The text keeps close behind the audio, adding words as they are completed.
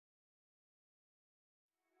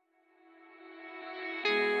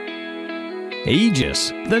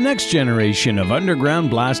Aegis, the next generation of underground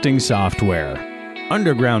blasting software.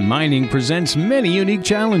 Underground mining presents many unique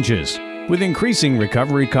challenges. With increasing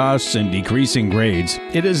recovery costs and decreasing grades,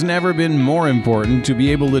 it has never been more important to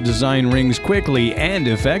be able to design rings quickly and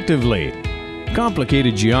effectively.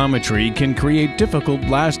 Complicated geometry can create difficult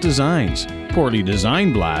blast designs. Poorly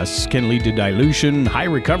designed blasts can lead to dilution, high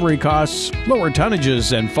recovery costs, lower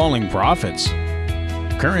tonnages, and falling profits.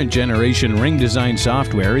 Current generation ring design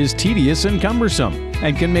software is tedious and cumbersome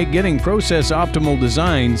and can make getting process-optimal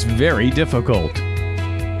designs very difficult.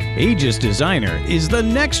 Aegis Designer is the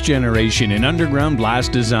next generation in underground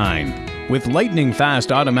blast design. With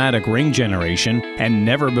lightning-fast automatic ring generation and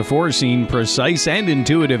never-before-seen precise and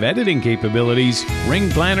intuitive editing capabilities, ring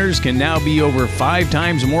planners can now be over 5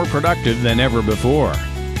 times more productive than ever before.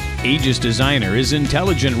 Aegis Designer is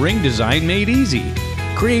intelligent ring design made easy.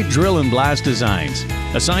 Create drill and blast designs,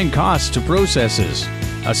 assign costs to processes,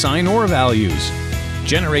 assign ore values,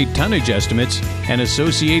 generate tonnage estimates, and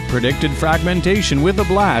associate predicted fragmentation with a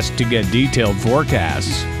blast to get detailed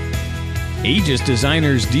forecasts. Aegis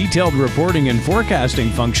Designer's detailed reporting and forecasting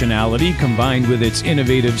functionality, combined with its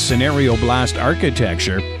innovative scenario blast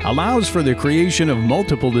architecture, allows for the creation of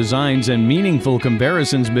multiple designs and meaningful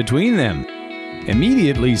comparisons between them.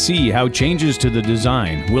 Immediately see how changes to the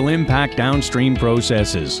design will impact downstream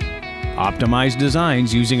processes. Optimize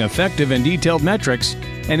designs using effective and detailed metrics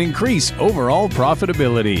and increase overall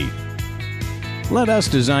profitability. Let us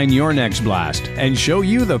design your next blast and show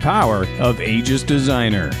you the power of Aegis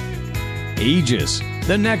Designer. Aegis,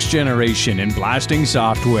 the next generation in blasting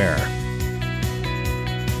software.